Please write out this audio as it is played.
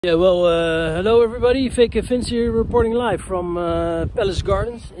Yeah, well, hello everybody, VK Vince here reporting live from Palace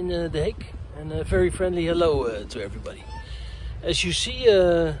Gardens in The Hague, and a very friendly hello to everybody. As you see,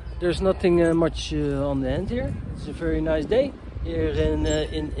 there's nothing much on the hand here. It's a very nice day here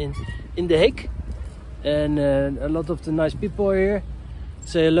in The Hague, and a lot of the nice people are here.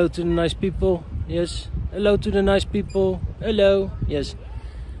 Say hello to the nice people. Yes, hello to the nice people. Hello, yes.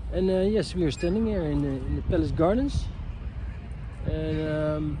 And yes, we are standing here in the Palace Gardens.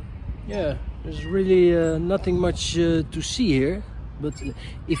 And yeah, there's really nothing much to see here, but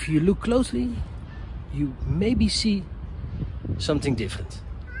if you look closely, you maybe see something different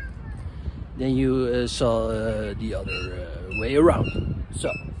than you saw the other way around.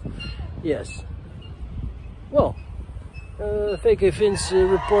 So, yes. Well, VK Vince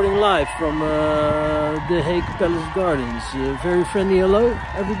reporting live from The Hague Palace Gardens. Very friendly hello,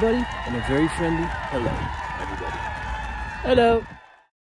 everybody, and a very friendly hello, everybody. Hello.